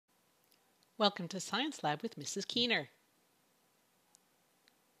Welcome to Science Lab with Mrs. Keener.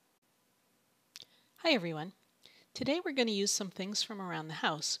 Hi everyone. Today we're going to use some things from around the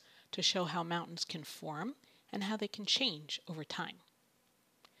house to show how mountains can form and how they can change over time.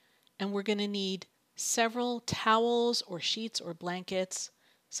 And we're going to need several towels or sheets or blankets,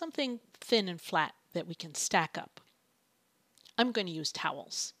 something thin and flat that we can stack up. I'm going to use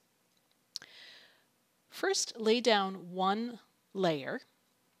towels. First, lay down one layer.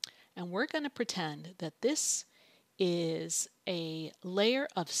 And we're going to pretend that this is a layer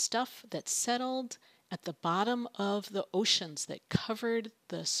of stuff that settled at the bottom of the oceans that covered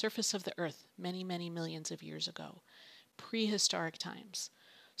the surface of the earth many, many millions of years ago, prehistoric times.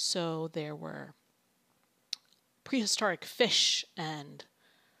 So there were prehistoric fish and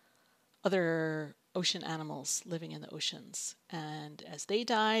other ocean animals living in the oceans. And as they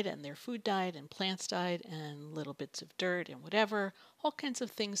died and their food died and plants died and little bits of dirt and whatever, all kinds of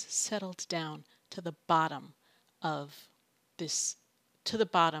things settled down to the bottom of the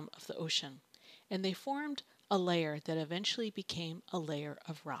ocean. And they formed a layer that eventually became a layer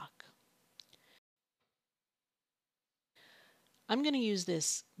of rock. I'm going to use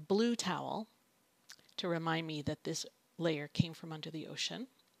this blue towel to remind me that this layer came from under the ocean.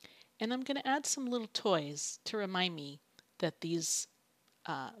 And I'm going to add some little toys to remind me that this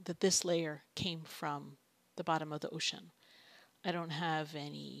layer came from the bottom of the ocean. I don't have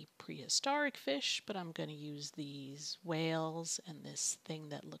any prehistoric fish, but I'm going to use these whales and this thing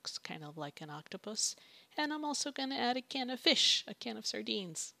that looks kind of like an octopus. And I'm also going to add a can of fish, a can of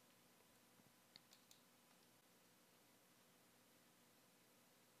sardines.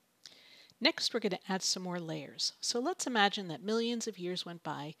 Next, we're going to add some more layers. So let's imagine that millions of years went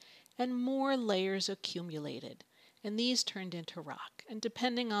by and more layers accumulated, and these turned into rock. And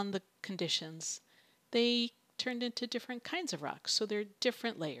depending on the conditions, they turned into different kinds of rocks. So they're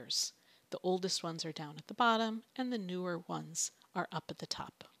different layers. The oldest ones are down at the bottom, and the newer ones are up at the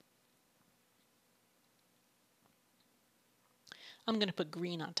top. I'm going to put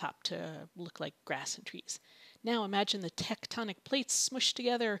green on top to look like grass and trees. Now imagine the tectonic plates smushed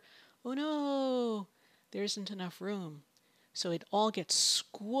together. Oh no, there isn't enough room. So it all gets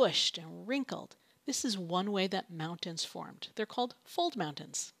squished and wrinkled. This is one way that mountains formed. They're called fold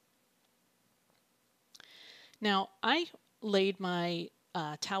mountains. Now, I laid my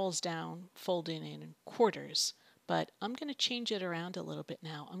towels down folded in quarters, but I'm going to change it around a little bit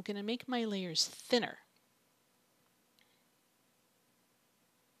now. I'm going to make my layers thinner.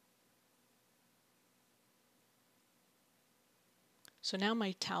 So now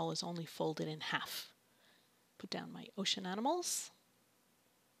my towel is only folded in half. Put down my ocean animals.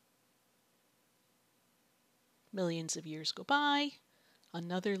 Millions of years go by.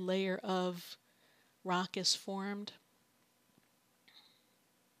 Another layer of rock is formed.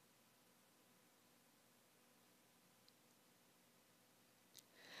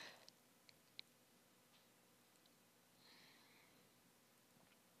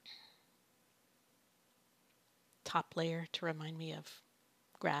 Top layer to remind me of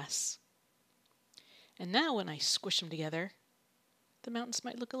grass. And now when I squish them together, the mountains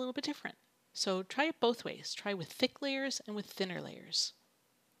might look a little bit different. So try it both ways. Try with thick layers and with thinner layers.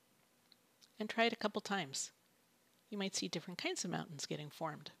 And try it a couple times. You might see different kinds of mountains getting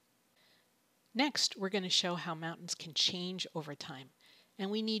formed. Next, we're going to show how mountains can change over time.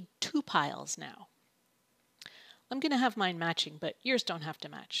 And we need two piles now. I'm going to have mine matching, but yours don't have to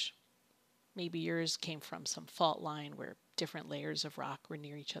match. Maybe yours came from some fault line where different layers of rock were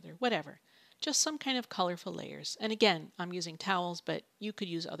near each other, whatever. Just some kind of colorful layers. And again, I'm using towels, but you could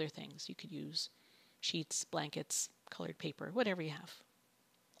use other things. You could use sheets, blankets, colored paper, whatever you have.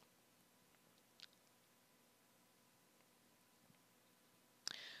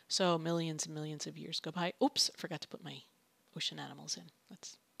 So millions and millions of years go by. Oops, I forgot to put my ocean animals in.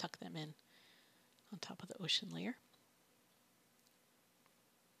 Let's tuck them in on top of the ocean layer.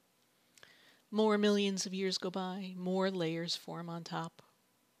 More millions of years go by, more layers form on top.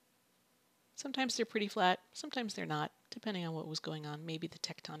 Sometimes they're pretty flat, sometimes they're not, depending on what was going on. Maybe the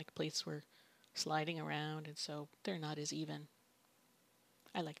tectonic plates were sliding around and so they're not as even.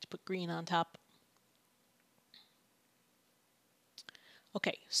 I like to put green on top.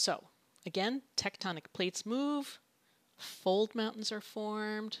 Okay, so again, tectonic plates move, fold mountains are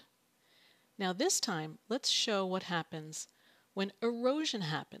formed. Now this time, let's show what happens when erosion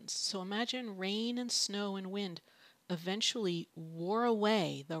happens. So imagine rain and snow and wind eventually wore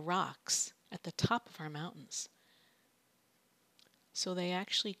away the rocks at the top of our mountains. So they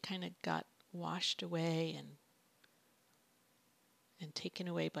actually kind of got washed away and taken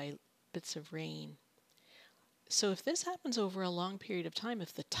away by bits of rain. So if this happens over a long period of time,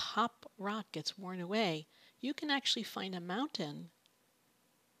 if the top rock gets worn away, you can actually find a mountain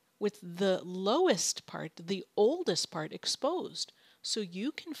with the lowest part, the oldest part, exposed. So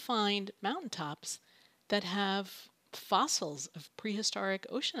you can find mountaintops that have fossils of prehistoric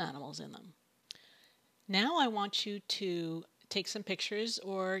ocean animals in them. Now I want you to take some pictures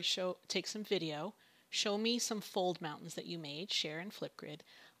or take some video. Show me some fold mountains that you made, share in Flipgrid.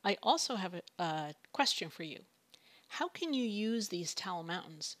 I also have a question for you. How can you use these towel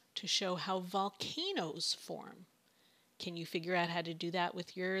mountains to show how volcanoes form? Can you figure out how to do that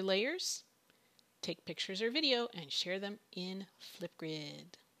with your layers? Take pictures or video and share them in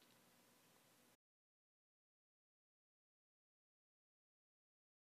Flipgrid.